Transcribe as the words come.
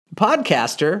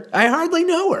Podcaster? I hardly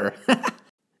know her.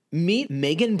 Meet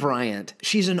Megan Bryant.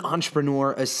 She's an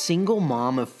entrepreneur, a single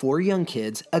mom of 4 young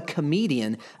kids, a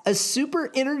comedian, a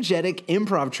super energetic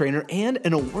improv trainer, and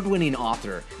an award-winning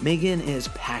author. Megan is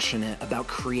passionate about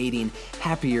creating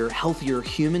happier, healthier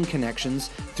human connections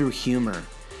through humor.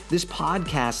 This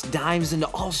podcast dives into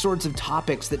all sorts of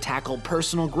topics that tackle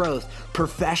personal growth,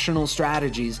 professional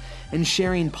strategies, and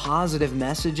sharing positive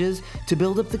messages to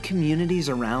build up the communities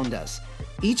around us.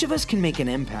 Each of us can make an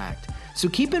impact. So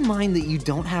keep in mind that you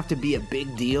don't have to be a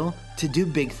big deal to do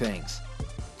big things.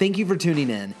 Thank you for tuning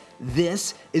in.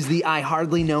 This is the I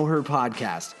Hardly Know Her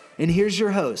podcast. And here's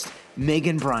your host,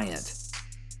 Megan Bryant.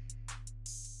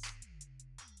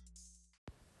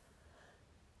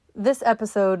 This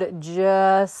episode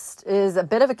just is a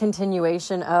bit of a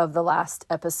continuation of the last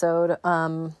episode,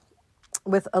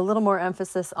 with a little more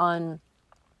emphasis on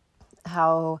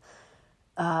how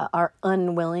our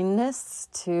unwillingness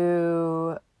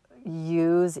to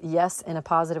use yes in a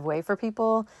positive way for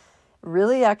people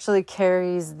really actually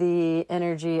carries the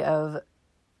energy of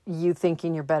you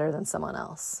thinking you're better than someone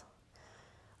else.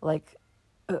 Like,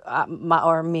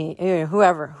 or me,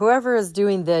 whoever is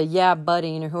doing the yeah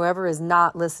butting, or whoever is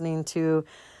not listening to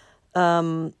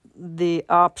the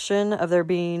option of there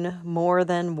being more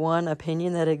than one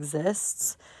opinion that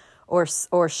exists, or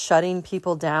shutting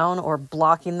people down, or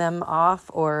blocking them off,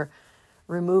 or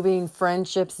removing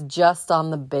friendships just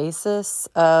on the basis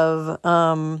of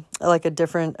like a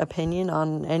different opinion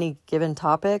on any given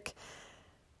topic,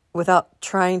 without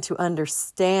trying to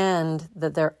understand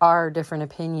that there are different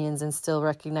opinions and still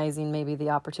recognizing maybe the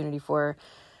opportunity for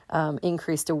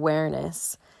increased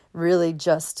awareness, really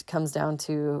just comes down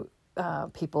to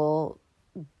people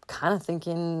kind of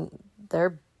thinking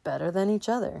they're better than each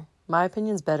other. My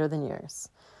opinion's better than yours.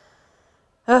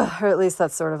 Or at least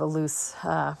that's sort of a loose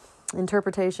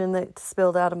interpretation that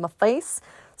spilled out of my face.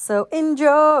 So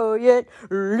enjoy it.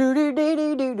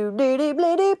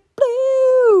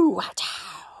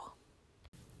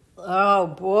 Oh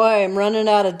boy, I'm running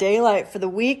out of daylight for the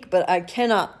week, but I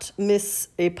cannot miss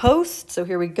a post. So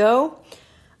here we go.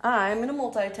 I'm going to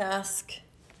multitask,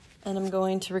 and I'm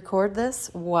going to record this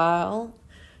while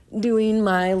doing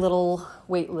my little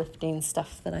weightlifting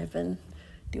stuff that I've been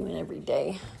doing every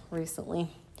day recently.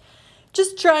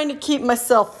 Just trying to keep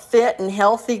myself fit and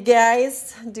healthy,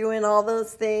 guys. Doing all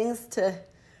those things to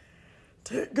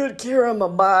take good care of my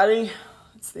body.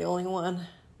 It's the only one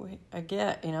I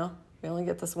get, you know. We only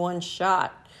get this one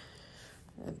shot.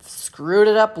 I've screwed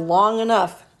it up long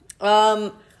enough.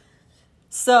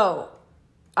 So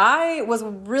I was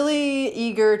really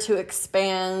eager to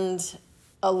expand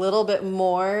a little bit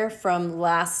more from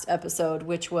last episode,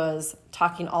 which was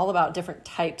talking all about different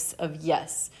types of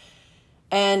yes.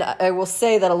 And I will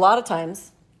say that a lot of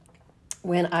times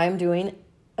when I'm doing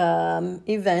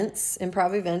events,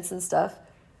 improv events and stuff,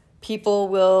 people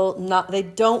they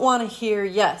don't want to hear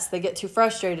yes. They get too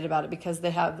frustrated about it because they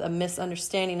have a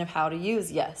misunderstanding of how to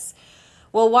use yes.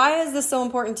 Well, why is this so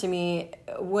important to me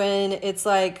when it's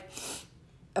like,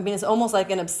 it's almost like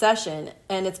an obsession,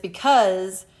 and it's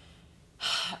because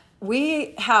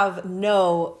we have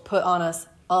no put on us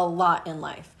a lot in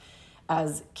life.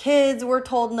 As kids, we're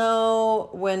told no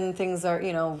when things are,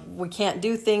 we can't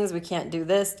do things, we can't do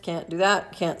this, can't do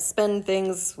that, can't spend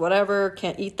things, whatever,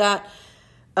 can't eat that.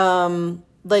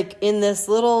 Like in this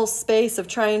little space of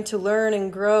trying to learn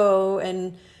and grow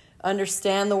and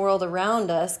understand the world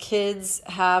around us, kids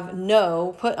have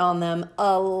no put on them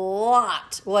a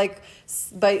lot. Like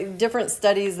by different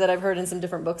studies that I've heard in some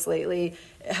different books lately,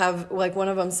 one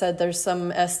of them said there's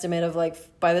some estimate of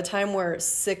by the time we're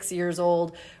 6 years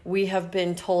old, we have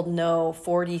been told no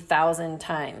 40,000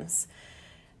 times,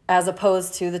 as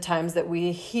opposed to the times that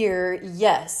we hear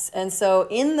yes. And so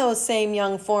in those same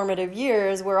young formative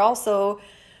years, we're also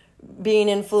being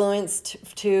influenced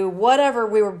to whatever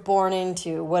we were born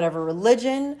into, whatever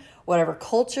religion, whatever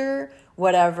culture,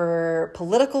 whatever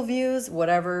political views,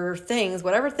 whatever things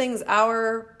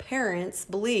our parents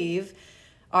believe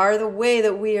are the way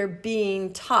that we are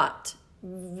being taught.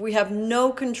 We have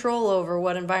no control over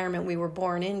what environment we were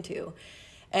born into.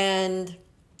 And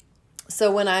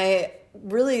so when I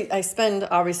spend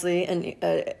obviously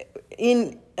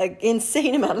an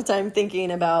insane amount of time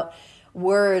thinking about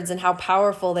words and how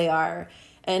powerful they are,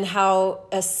 and how,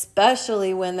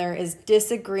 especially when there is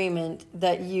disagreement,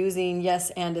 that using yes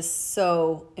and is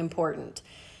so important.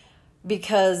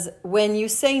 Because when you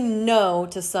say no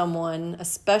to someone,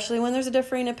 especially when there's a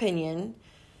differing opinion,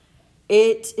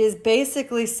 it is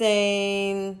basically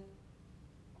saying,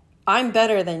 I'm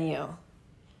better than you,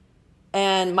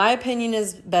 and my opinion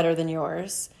is better than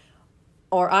yours,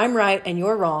 or I'm right and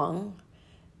you're wrong,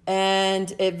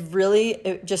 And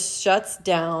it just shuts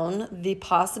down the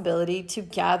possibility to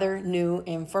gather new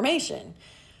information.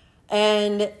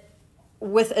 And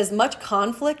with as much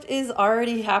conflict is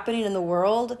already happening in the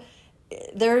world,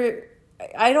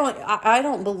 I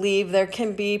don't believe there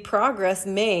can be progress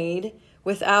made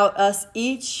without us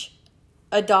each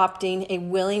adopting a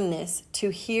willingness to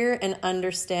hear and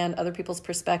understand other people's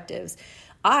perspectives.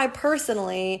 I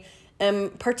personally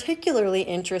am particularly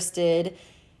interested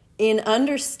in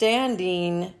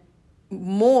understanding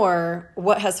more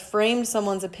what has framed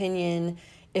someone's opinion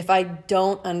if I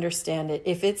don't understand it,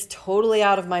 if it's totally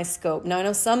out of my scope. Now, I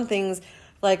know some things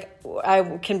like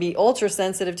I can be ultra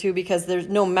sensitive to, because there's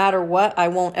no matter what, I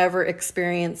won't ever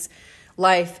experience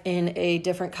life in a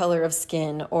different color of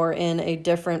skin or in a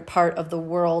different part of the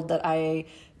world that I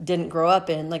didn't grow up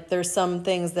in. Like, there's some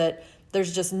things that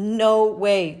there's just no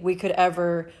way we could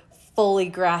ever fully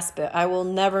grasp it. I will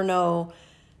never know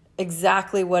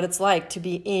exactly what it's like to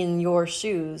be in your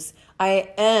shoes.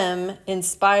 I am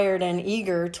inspired and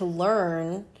eager to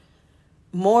learn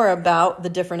more about the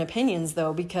different opinions,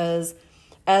 though, because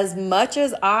as much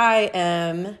as I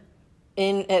am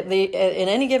in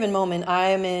any given moment, I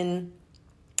am in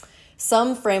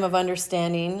some frame of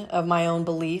understanding of my own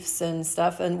beliefs and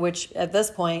stuff, and which at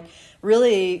this point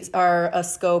really are a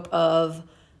scope of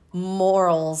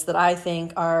morals that I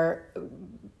think are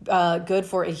good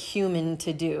for a human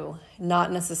to do.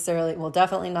 Not necessarily, well,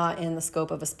 definitely not in the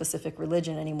scope of a specific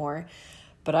religion anymore.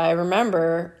 But I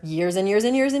remember years and years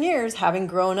and years and years, having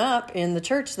grown up in the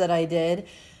church that I did,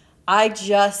 I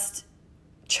just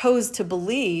chose to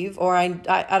believe, or I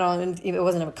don't, it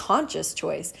wasn't a conscious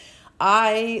choice.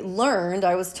 I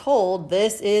was told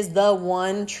this is the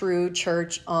one true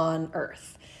church on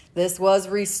earth. This was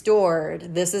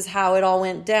restored. This is how it all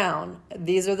went down.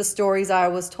 These are the stories I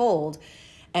was told.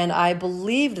 And I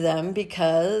believed them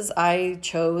because I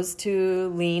chose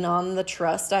to lean on the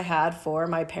trust I had for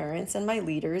my parents and my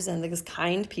leaders and these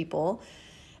kind people.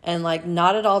 And like,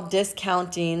 not at all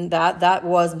discounting that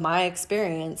was my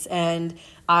experience. And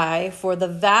for the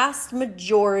vast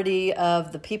majority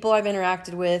of the people I've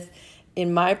interacted with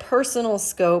in my personal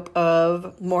scope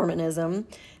of Mormonism,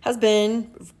 has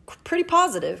been pretty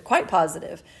positive, quite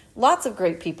positive. Lots of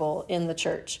great people in the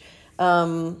church.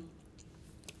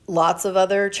 Lots of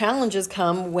other challenges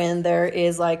come when there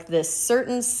is like this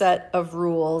certain set of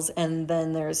rules, and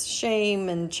then there's shame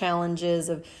and challenges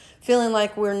of feeling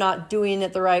like we're not doing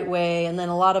it the right way, and then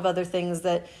a lot of other things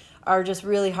that are just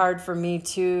really hard for me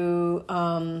to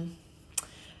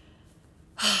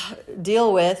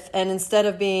deal with. And instead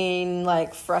of being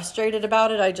like frustrated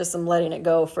about it, I just am letting it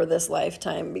go for this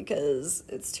lifetime because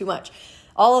it's too much.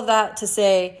 All of that to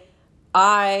say,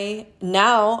 I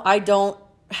don't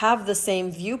have the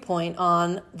same viewpoint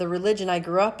on the religion I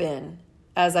grew up in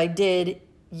as I did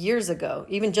years ago,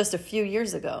 even just a few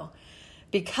years ago,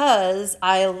 because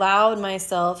I allowed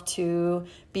myself to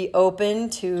be open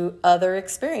to other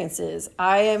experiences.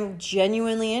 I am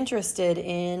genuinely interested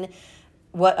in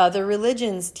what other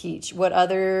religions teach, what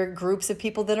other groups of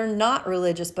people that are not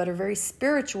religious but are very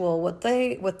spiritual, what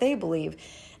they believe.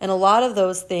 And a lot of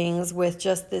those things with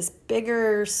just this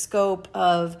bigger scope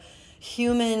of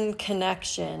human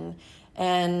connection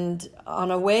and on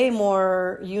a way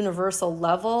more universal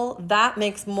level, that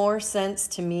makes more sense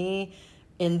to me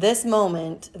in this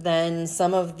moment than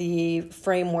some of the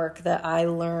framework that I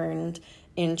learned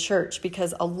in church.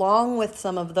 Because along with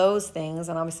some of those things,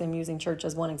 and obviously I'm using church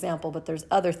as one example, but there's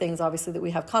other things obviously that we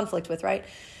have conflict with, right?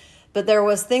 But there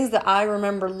was things that I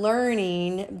remember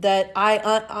learning that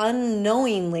I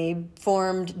unknowingly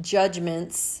formed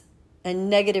judgments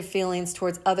and negative feelings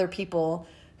towards other people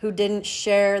who didn't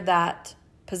share that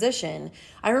position.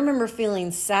 I remember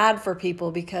feeling sad for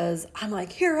people because I'm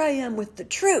like, here I am with the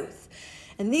truth.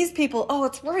 And these people, oh,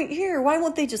 it's right here. Why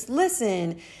won't they just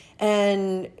listen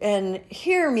and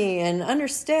hear me and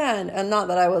understand? And not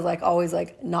that I was like always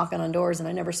like knocking on doors and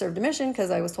I never served a mission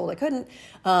because I was told I couldn't.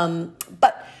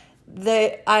 But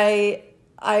I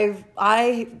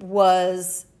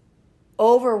was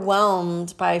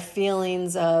overwhelmed by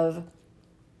feelings of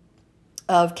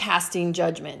casting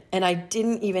judgment. And I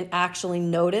didn't even actually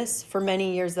notice for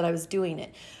many years that I was doing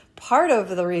it. Part of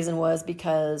the reason was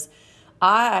because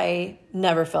I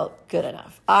never felt good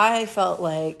enough. I felt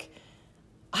like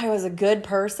I was a good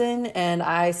person and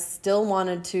I still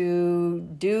wanted to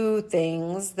do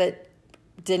things that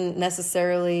didn't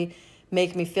necessarily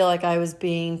make me feel like I was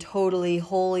being totally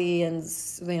holy and,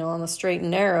 on the straight and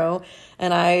narrow.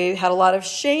 And I had a lot of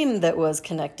shame that was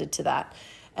connected to that.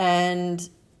 And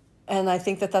And I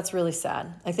think that that's really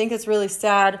sad. I think it's really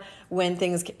sad when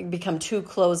things become too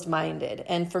closed-minded.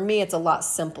 And for me, it's a lot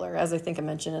simpler, as I think I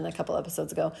mentioned in a couple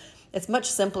episodes ago. It's much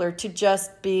simpler to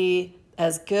just be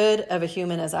as good of a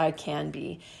human as I can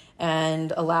be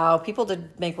and allow people to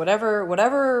make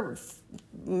whatever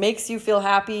makes you feel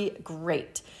happy,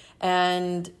 great.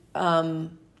 And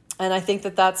I think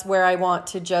that that's where I want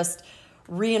to just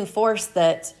reinforce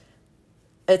that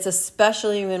it's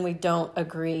especially when we don't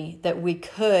agree that we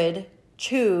could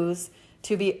choose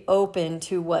to be open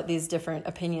to what these different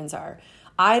opinions are.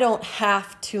 I don't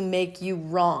have to make you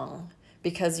wrong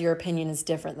because your opinion is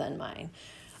different than mine.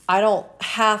 I don't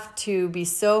have to be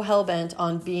so hell-bent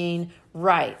on being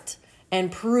right and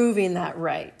proving that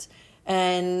right.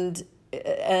 And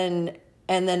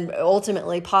then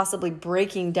ultimately possibly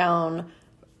breaking down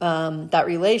that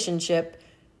relationship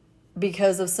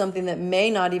because of something that may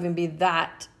not even be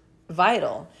that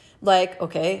vital. Like,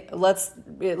 okay,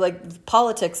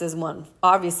 politics is one.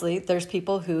 Obviously, there's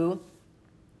people who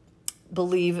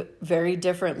believe very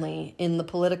differently in the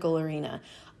political arena.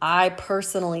 I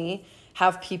personally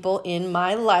have people in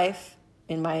my life,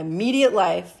 in my immediate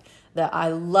life, that I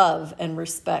love and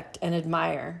respect and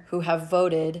admire who have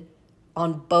voted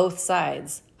on both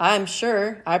sides. I'm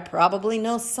sure I probably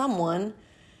know someone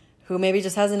who maybe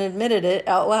just hasn't admitted it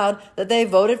out loud that they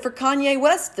voted for Kanye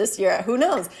West this year. Who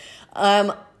knows?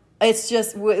 It's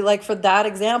just like for that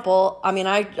example, I mean,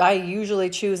 I usually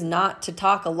choose not to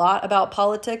talk a lot about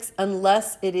politics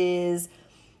unless it is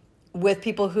with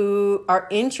people who are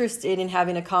interested in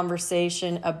having a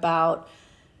conversation about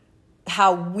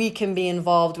how we can be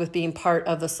involved with being part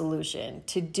of the solution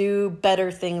to do better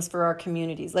things for our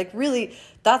communities. Like really,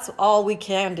 that's all we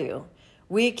can do.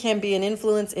 We can be an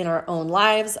influence in our own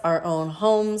lives, our own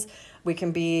homes. We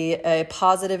can be a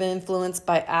positive influence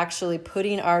by actually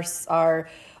putting our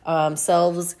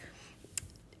selves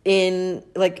in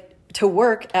to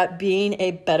work at being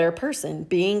a better person,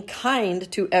 being kind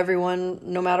to everyone,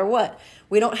 no matter what.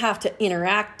 We don't have to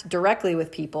interact directly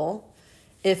with people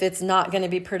if it's not going to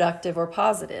be productive or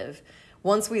positive.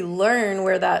 Once we learn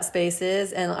where that space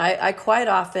is, and I quite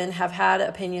often have had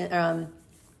opinion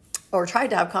or tried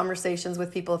to have conversations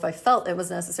with people if I felt it was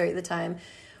necessary at the time,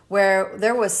 where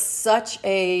there was such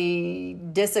a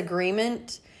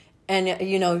disagreement and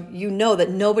you know that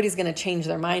nobody's going to change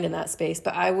their mind in that space,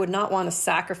 but I would not want to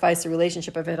sacrifice a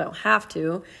relationship if I don't have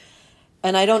to.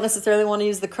 And I don't necessarily want to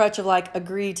use the crutch of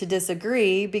agree to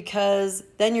disagree, because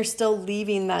then you're still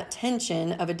leaving that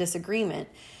tension of a disagreement.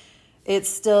 It's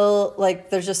still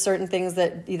there's just certain things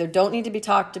that either don't need to be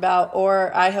talked about,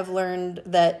 or I have learned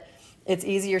that it's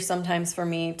easier sometimes for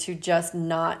me to just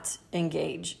not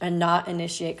engage and not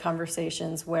initiate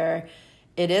conversations where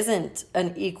it isn't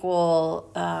an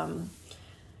equal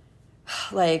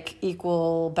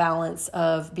balance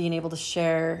of being able to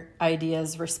share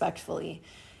ideas respectfully.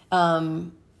 I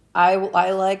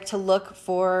like to look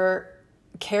for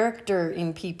character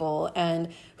in people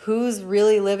and who's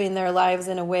really living their lives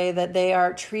in a way that they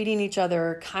are treating each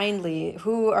other kindly,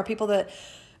 who are people that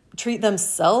treat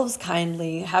themselves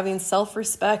kindly, having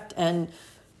self-respect and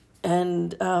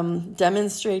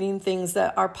demonstrating things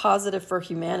that are positive for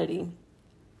humanity.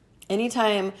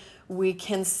 Anytime we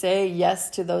can say yes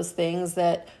to those things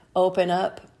that open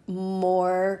up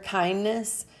more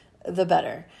kindness, the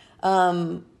better.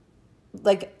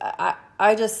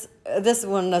 This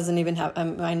one doesn't even have,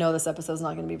 I know this episode's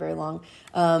not going to be very long,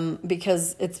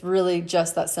 because it's really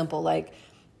just that simple.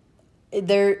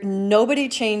 Nobody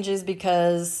changes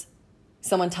because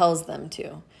someone tells them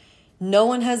to. No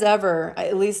one has ever,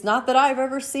 at least not that I've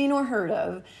ever seen or heard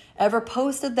of, ever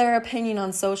posted their opinion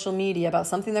on social media about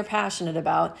something they're passionate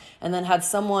about and then had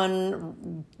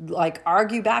someone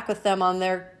argue back with them on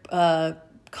their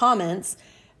comments,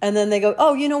 and then they go,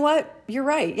 oh, you know what? You're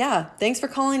right. Yeah, thanks for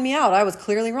calling me out. I was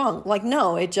clearly wrong.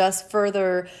 No, it just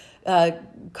further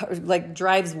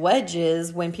drives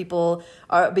wedges when people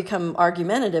become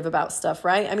argumentative about stuff,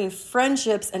 right? I mean,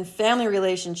 friendships and family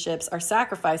relationships are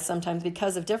sacrificed sometimes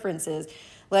because of differences.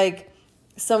 One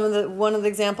of the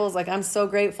examples, I'm so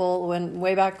grateful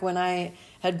way back when I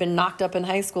had been knocked up in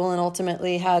high school and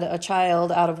ultimately had a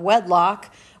child out of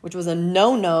wedlock, which was a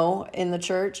no-no in the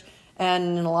church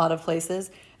and in a lot of places.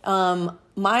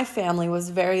 My family was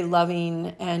very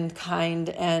loving and kind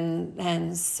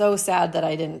and so sad that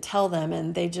I didn't tell them.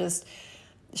 And they just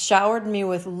showered me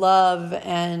with love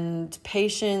and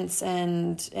patience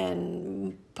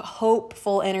and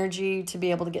hopeful energy to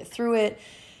be able to get through it.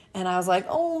 And I was like,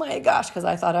 oh my gosh, because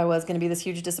I thought I was going to be this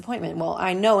huge disappointment. Well,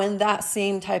 I know in that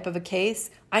same type of a case,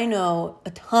 I know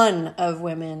a ton of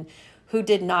women who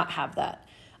did not have that.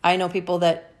 I know people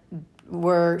that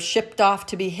were shipped off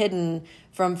to be hidden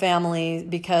from family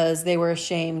because they were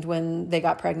ashamed when they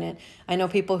got pregnant. I know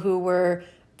people who were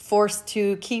forced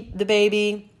to keep the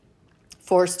baby,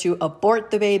 forced to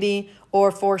abort the baby, or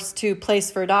forced to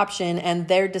place for adoption, and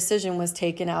their decision was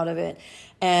taken out of it.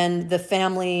 And the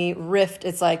family rift,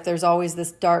 it's like there's always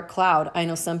this dark cloud. I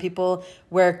know some people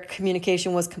where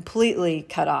communication was completely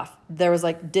cut off. There was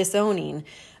like disowning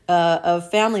of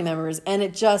family members. And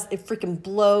it freaking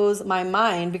blows my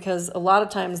mind, because a lot of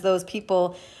times those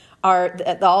people are,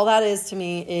 all that is to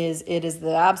me is, it is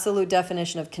the absolute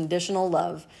definition of conditional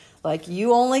love. Like,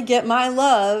 you only get my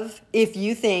love if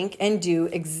you think and do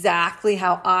exactly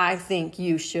how I think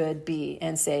you should be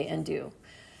and say and do.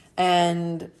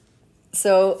 And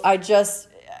so I don't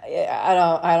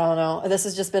know. This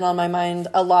has just been on my mind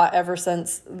a lot ever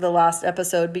since the last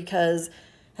episode, because,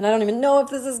 and I don't even know if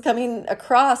this is coming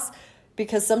across,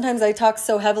 because sometimes I talk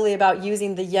so heavily about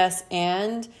using the yes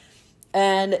and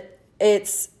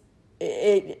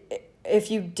if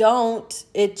you don't,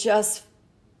 it just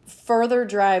further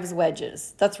drives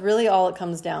wedges. That's really all it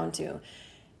comes down to.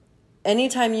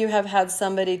 Anytime you have had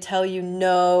somebody tell you,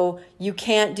 no, you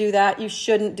can't do that, you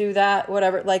shouldn't do that,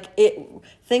 whatever,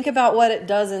 think about what it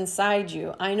does inside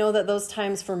you. I know that those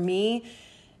times for me,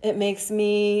 it makes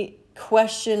me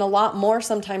question a lot more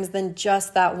sometimes than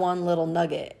just that one little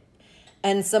nugget.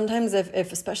 And sometimes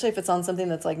especially if it's on something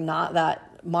that's like not that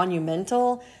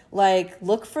monumental, like,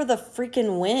 look for the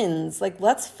freaking wins. Like,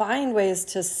 let's find ways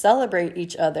to celebrate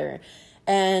each other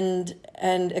and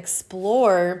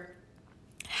explore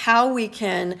how we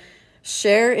can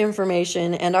share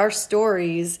information and our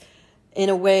stories in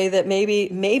a way that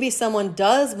maybe someone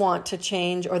does want to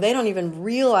change, or they don't even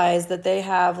realize that they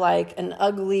have like an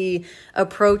ugly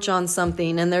approach on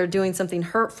something and they're doing something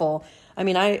hurtful. I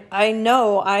mean, I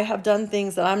know I have done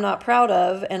things that I'm not proud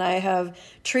of, and I have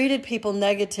treated people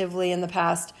negatively in the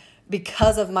past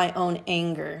because of my own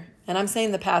anger. And I'm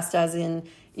saying the past as in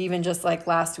even just like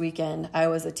last weekend, I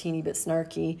was a teeny bit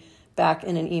snarky back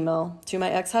in an email to my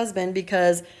ex-husband,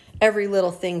 because every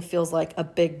little thing feels like a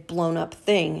big blown up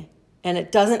thing, and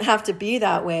it doesn't have to be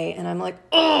that way. And I'm like,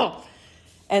 oh.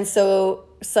 And so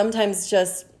sometimes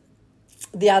just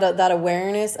that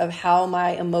awareness of how my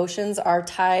emotions are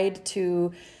tied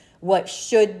to what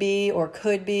should be or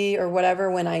could be or whatever,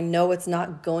 when I know it's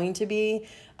not going to be,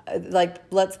 like,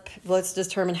 let's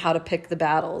determine how to pick the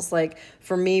battles. Like,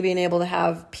 for me, being able to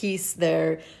have peace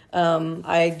there,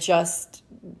 I just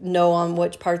know on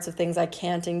which parts of things I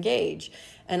can't engage.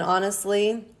 And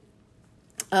honestly,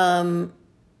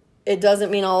 it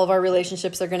doesn't mean all of our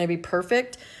relationships are going to be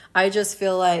perfect. I just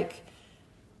feel like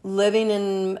living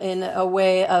in a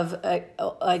way of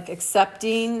like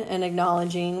accepting and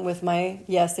acknowledging with my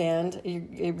yes and,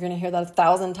 you're going to hear that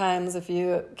 1,000 times if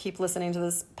you keep listening to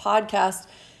this podcast,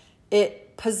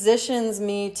 it positions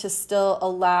me to still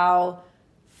allow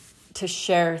to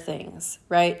share things,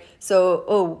 right?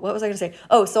 So, what was I going to say?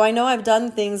 So I know I've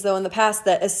done things though in the past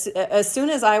that as soon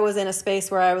as I was in a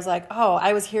space where I was like,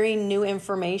 I was hearing new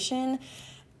information,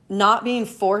 not being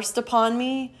forced upon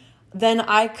me, then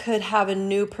I could have a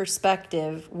new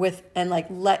perspective and like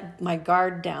let my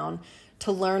guard down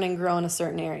to learn and grow in a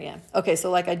certain area. Okay, so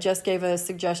like I just gave a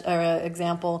suggestion or an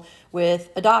example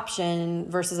with adoption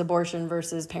versus abortion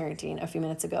versus parenting a few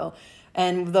minutes ago.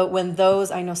 And when those,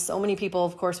 I know so many people,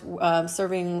 of course,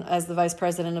 serving as the vice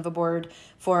president of a board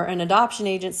for an adoption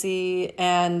agency,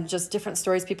 and just different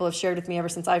stories people have shared with me ever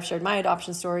since I've shared my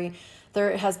adoption story.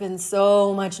 There has been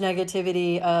so much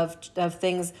negativity of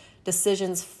things,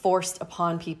 decisions forced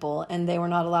upon people, and they were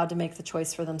not allowed to make the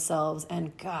choice for themselves.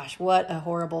 And gosh, what a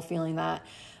horrible feeling that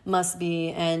must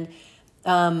be. And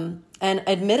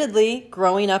admittedly,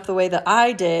 growing up the way that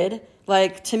I did,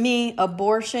 like, to me,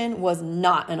 abortion was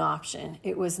not an option.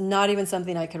 It was not even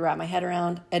something I could wrap my head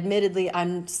around. Admittedly,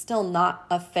 I'm still not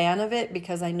a fan of it,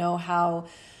 because I know how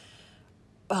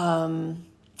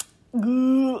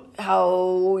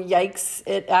yikes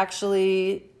it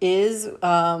actually is,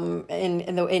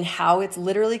 in how it's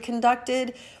literally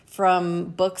conducted, from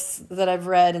books that I've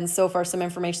read, and so far some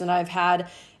information that I've had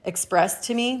expressed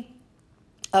to me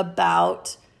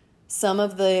about some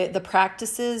of the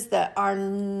practices that are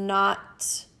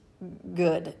not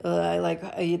good, like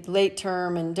late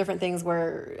term and different things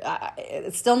where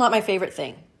it's still not my favorite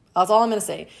thing. That's all I'm going to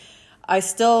say. I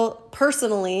still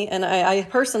personally, I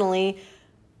personally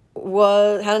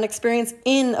had an experience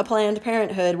in a Planned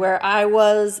Parenthood where I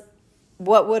was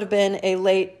what would have been a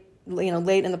late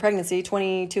in the pregnancy,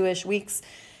 22-ish weeks,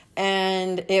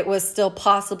 and it was still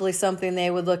possibly something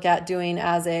they would look at doing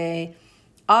as a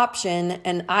option.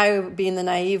 And I, being the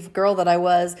naive girl that I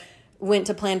was, went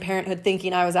to Planned Parenthood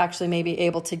thinking I was actually maybe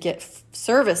able to get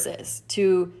services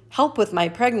to help with my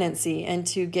pregnancy and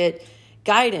to get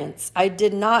guidance. I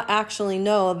did not actually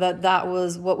know that that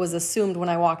was what was assumed when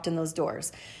I walked in those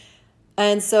doors.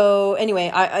 And so anyway,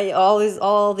 I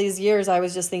all these years I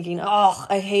was just thinking, oh,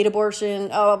 I hate abortion,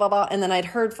 oh, blah, blah, blah. And then I'd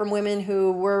heard from women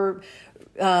who were,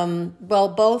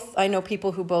 both, I know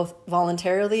people who both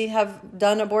voluntarily have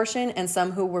done abortion and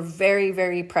some who were very,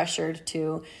 very pressured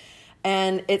to.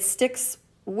 And it sticks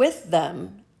with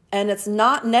them. And it's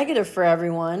not negative for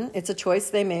everyone. It's a choice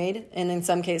they made. And in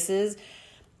some cases,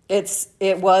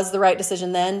 it was the right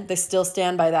decision then. They still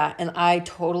stand by that. And I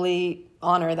totally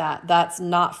honor that. That's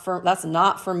not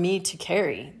for me to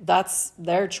carry. That's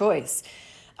their choice.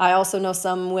 I also know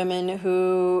some women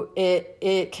who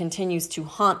it continues to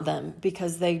haunt them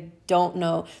because they don't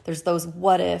know. There's those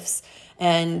what ifs.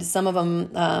 And some of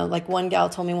them, like one gal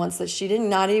told me once that she did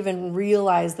not even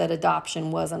realize that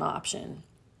adoption was an option.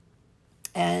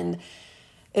 And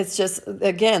it's just,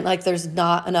 again, like there's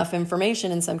not enough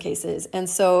information in some cases. And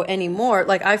so anymore,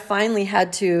 like I finally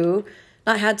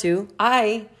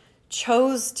I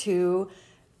chose to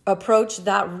approach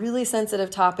that really sensitive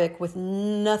topic with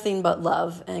nothing but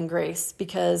love and grace,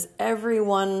 because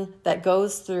everyone that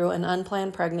goes through an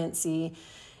unplanned pregnancy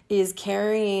is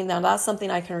carrying, now that's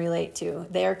something I can relate to.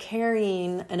 They are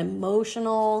carrying an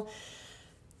emotional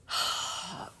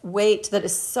weight that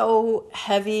is so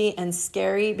heavy and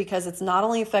scary because it's not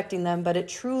only affecting them, but it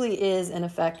truly is an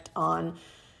effect on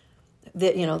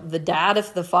the dad,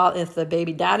 if the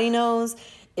baby daddy knows,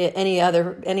 any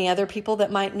other people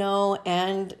that might know,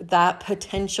 and that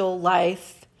potential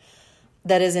life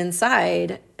that is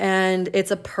inside. And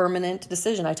it's a permanent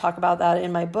decision. I talk about that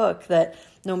in my book, that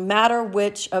no matter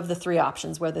which of the three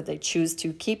options, whether they choose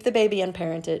to keep the baby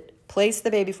unparented, place the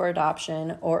baby for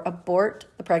adoption, or abort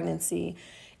the pregnancy,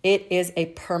 it is a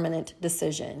permanent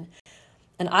decision.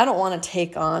 And I don't want to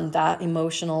take on that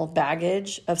emotional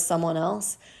baggage of someone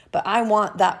else, but I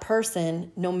want that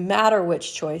person, no matter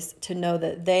which choice, to know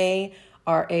that they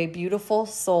are a beautiful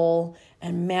soul,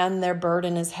 and man, their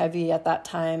burden is heavy at that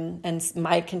time and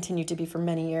might continue to be for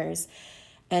many years,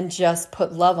 and just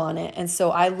put love on it. And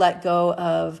so I let go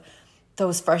of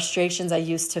those frustrations I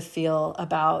used to feel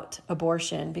about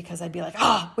abortion, because I'd be like,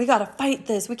 we got to fight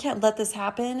this. We can't let this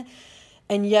happen.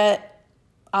 And yet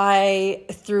I,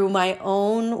 through my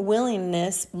own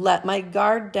willingness, let my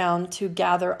guard down to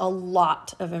gather a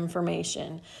lot of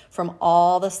information from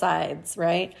all the sides,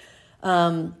 right?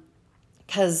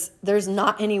 Because there's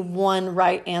not any one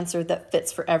right answer that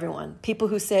fits for everyone. People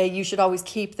who say you should always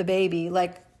keep the baby,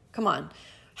 like, come on.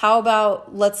 How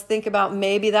about let's think about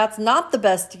maybe that's not the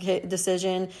best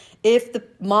decision if the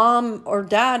mom or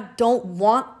dad don't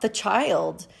want the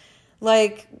child.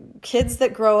 Like kids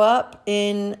that grow up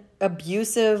in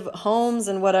abusive homes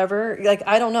and whatever, like,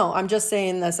 I don't know. I'm just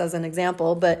saying this as an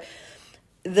example, but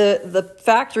the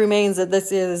fact remains that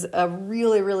this is a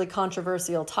really, really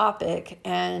controversial topic.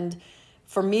 And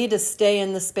for me to stay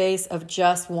in the space of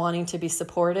just wanting to be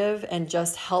supportive and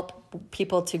just help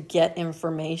people to get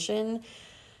information,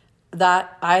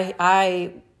 that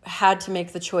I had to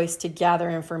make the choice to gather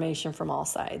information from all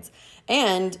sides.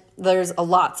 And there's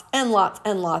lots and lots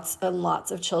and lots and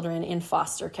lots of children in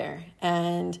foster care.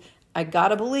 And I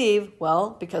gotta believe,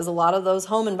 because a lot of those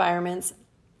home environments,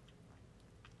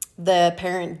 the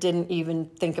parent didn't even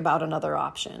think about another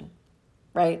option,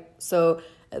 right? So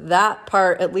that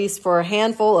part, at least for a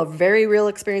handful of very real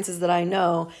experiences that I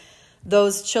know,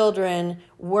 those children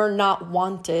were not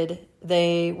wanted.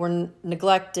 They were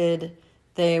neglected.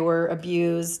 They were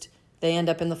abused. They end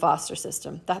up in the foster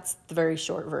system. That's the very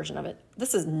short version of it.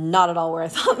 This is not at all where I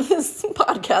thought this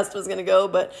podcast was going to go,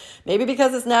 but maybe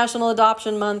because it's National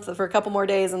Adoption Month for a couple more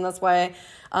days, and that's why,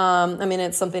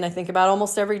 it's something I think about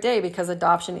almost every day, because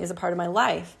adoption is a part of my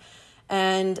life.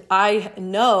 And I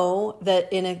know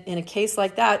that in a case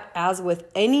like that, as with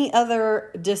any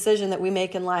other decision that we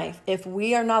make in life, if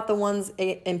we are not the ones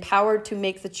empowered to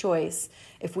make the choice,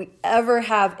 if we ever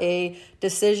have a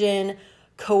decision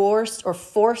coerced or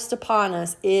forced upon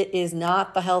us, it is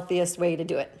not the healthiest way to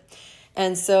do it.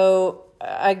 And so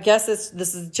I guess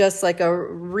this is just like a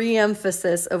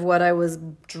re-emphasis of what I was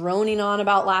droning on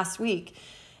about last week,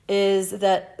 is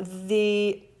that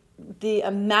the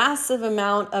massive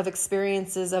amount of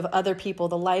experiences of other people,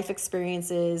 the life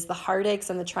experiences, the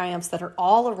heartaches and the triumphs that are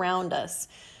all around us,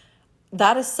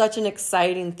 that is such an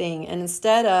exciting thing. And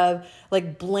instead of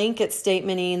like blanket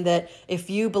statementing that if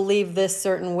you believe this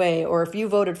certain way, or if you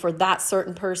voted for that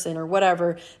certain person or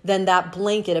whatever, then that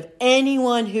blanket of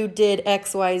anyone who did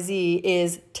XYZ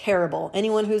is terrible.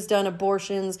 Anyone who's done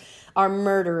abortions are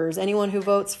murderers. Anyone who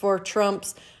votes for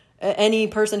Trump's any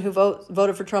person who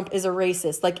voted for Trump is a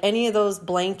racist. Like any of those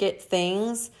blanket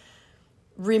things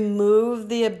remove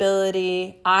the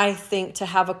ability, I think, to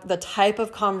have the type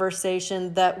of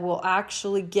conversation that will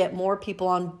actually get more people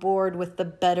on board with the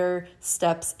better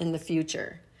steps in the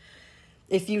future.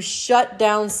 If you shut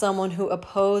down someone who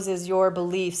opposes your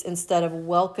beliefs instead of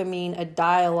welcoming a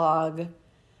dialogue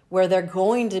where they're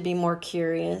going to be more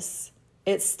curious,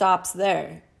 it stops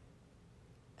there.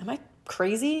 Am I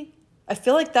crazy? I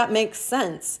feel like that makes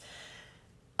sense.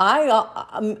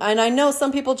 And I know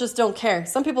some people just don't care.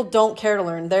 Some people don't care to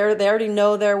learn. They already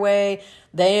know their way.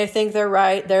 They think they're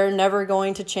right. They're never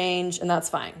going to change, and that's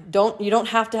fine. You don't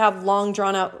have to have long,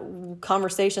 drawn-out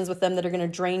conversations with them that are going to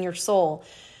drain your soul.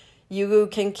 You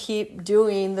can keep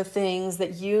doing the things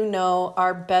that you know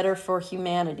are better for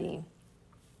humanity,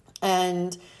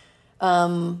 and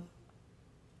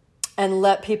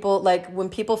let people, like, when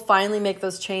people finally make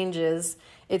those changes,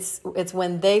 it's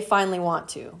when they finally want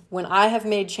to. When I have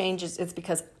made changes, it's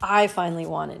because I finally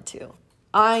wanted to.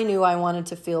 I knew I wanted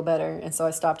to feel better, and so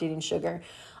I stopped eating sugar.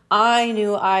 I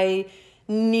knew I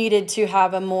needed to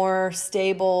have a more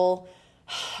stable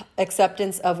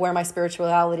acceptance of where my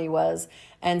spirituality was.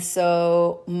 And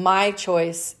so my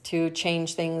choice to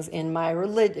change things in my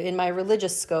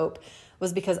religious scope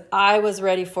was because I was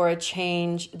ready for a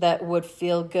change that would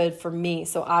feel good for me,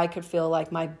 so I could feel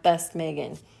like my best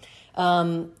Megan.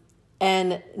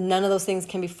 And none of those things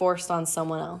can be forced on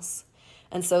someone else.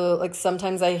 And so, like,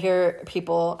 sometimes I hear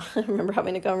people, I remember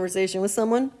having a conversation with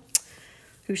someone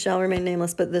who shall remain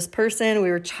nameless, but this person,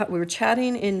 we were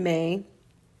chatting in May,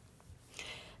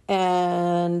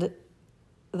 and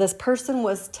this person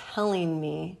was telling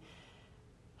me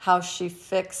how she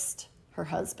fixed her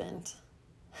husband.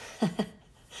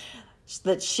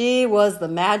 That she was the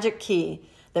magic key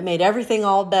that made everything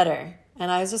all better. And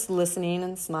I was just listening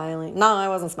and smiling. No, I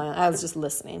wasn't smiling. I was just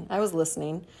listening.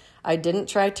 I didn't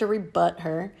try to rebut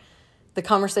her. The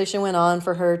conversation went on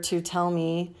for her to tell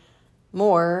me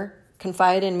more,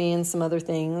 confide in me in some other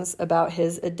things about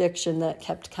his addiction that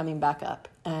kept coming back up.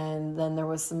 And then there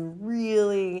was some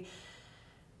really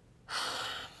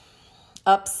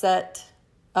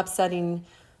upsetting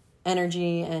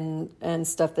energy and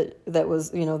stuff that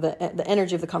was, you know, the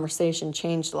energy of the conversation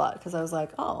changed a lot, because I was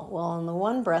like, oh, well, in the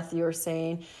one breath you were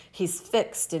saying he's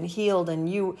fixed and healed and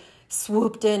you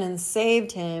swooped in and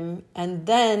saved him, and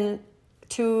then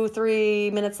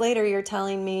 2-3 minutes later you're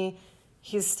telling me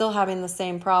he's still having the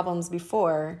same problems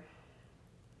before,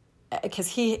 because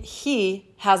he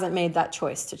hasn't made that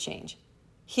choice to change.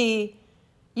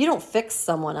 You don't fix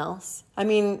someone else. I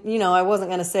mean, you know, I wasn't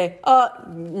going to say,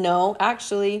 no,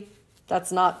 actually,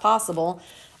 that's not possible.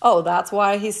 Oh, that's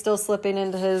why he's still slipping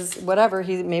into his whatever.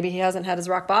 Maybe he hasn't had his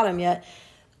rock bottom yet.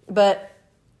 But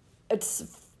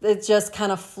it just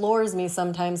kind of floors me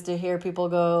sometimes to hear people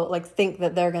think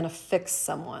that they're going to fix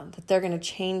someone, that they're going to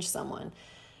change someone.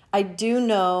 I do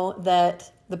know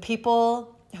that the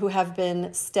people who have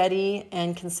been steady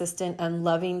and consistent and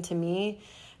loving to me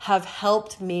have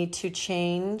helped me to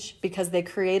change, because they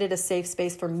created a safe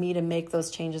space for me to make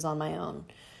those changes on my own.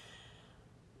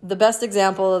 The best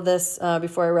example of this,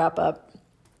 before I wrap up,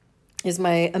 is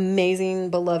my amazing,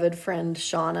 beloved friend,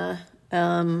 Shauna.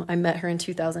 I met her in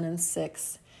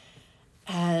 2006.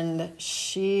 And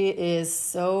she is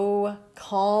so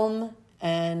calm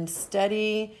and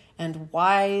steady and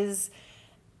wise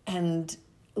and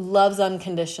loves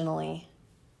unconditionally.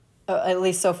 At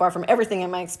least so far from everything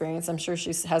in my experience. I'm sure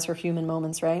she has her human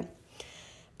moments, right?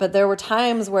 But there were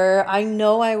times where I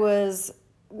know I was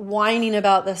whining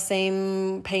about the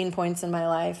same pain points in my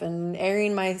life and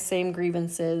airing my same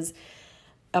grievances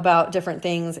about different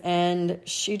things. And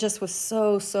she just was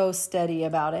so, so steady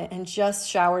about it and just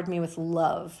showered me with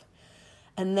love.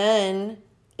 And then,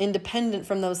 independent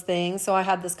from those things, so I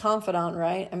had this confidant,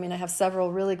 right? I mean, I have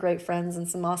several really great friends and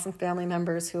some awesome family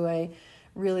members who I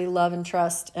really love and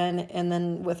trust. And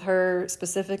then with her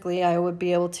specifically, I would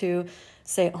be able to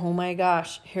say, oh my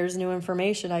gosh, here's new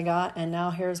information I got, and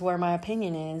now here's where my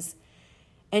opinion is.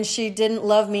 And she didn't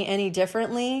love me any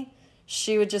differently.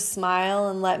 She would just smile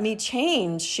and let me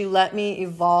change. She let me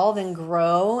evolve and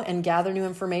grow and gather new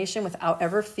information without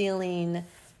ever feeling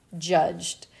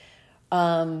judged.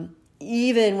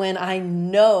 Even when I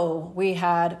know we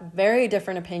had very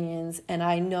different opinions, and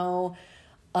I know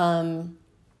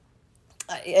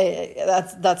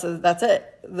that's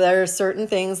it. There are certain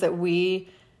things that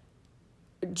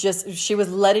she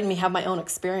was letting me have my own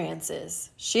experiences.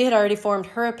 She had already formed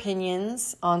her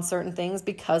opinions on certain things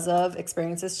because of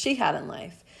experiences she had in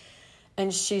life.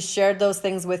 And she shared those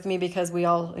things with me because we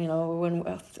all, you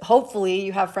know, hopefully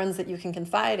you have friends that you can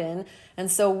confide in. And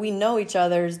so we know each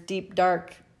other's deep,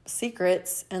 dark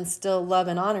secrets and still love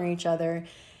and honor each other.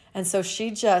 And so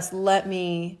she just let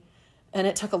me, and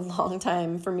it took a long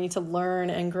time for me to learn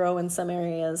and grow in some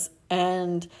areas.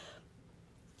 And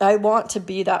I want to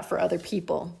be that for other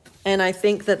people. And I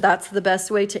think that that's the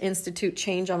best way to institute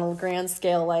change on a grand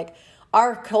scale. Like,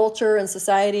 our culture and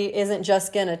society isn't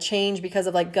just going to change because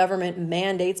of like government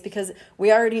mandates, because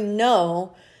we already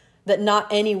know that not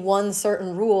any one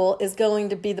certain rule is going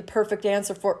to be the perfect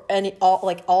answer for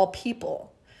all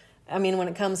people. I mean, when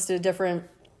it comes to different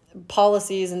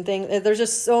policies and things, there's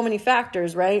just so many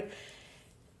factors, right?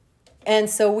 And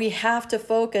so we have to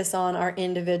focus on our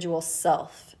individual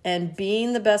self and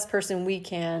being the best person we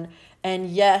can, and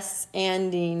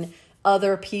anding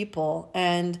other people,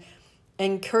 and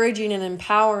encouraging and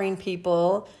empowering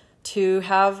people to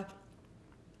have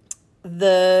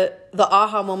the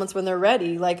aha moments when they're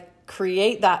ready. Like,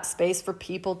 create that space for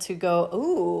people to go,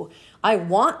 ooh, I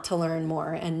want to learn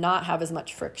more, and not have as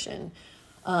much friction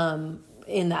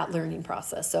in that learning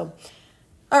process. So,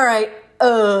 all right.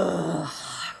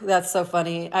 That's so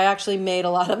funny. I actually made a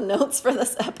lot of notes for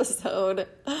this episode,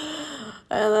 and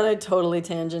then I totally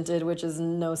tangented, which is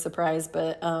no surprise,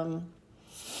 but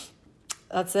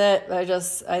that's it.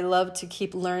 I love to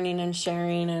keep learning and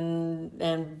sharing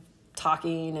and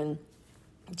talking. And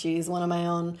geez, one of my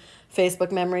own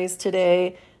Facebook memories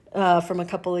today from a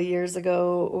couple of years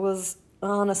ago was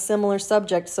on a similar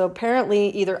subject. So apparently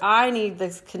either I need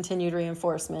this continued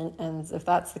reinforcement, and if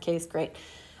that's the case, great.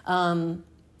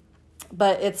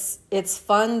 But it's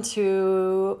fun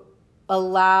to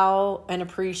allow and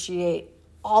appreciate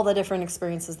all the different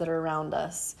experiences that are around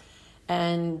us,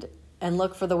 and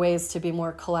look for the ways to be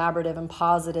more collaborative and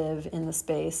positive in the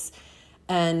space,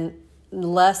 and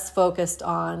less focused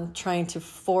on trying to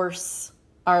force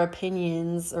our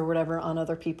opinions or whatever on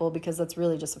other people, because that's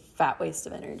really just a fat waste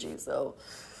of energy. So,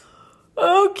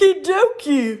 okie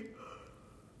dokie.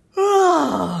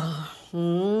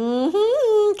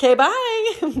 Okay,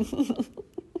 bye.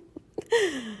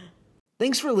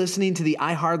 Thanks for listening to the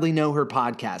I Hardly Know Her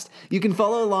podcast. You can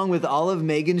follow along with all of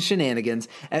Megan's shenanigans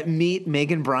at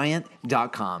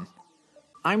meetmeganbryant.com.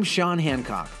 I'm Sean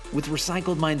Hancock with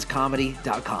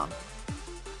RecycledMindsComedy.com.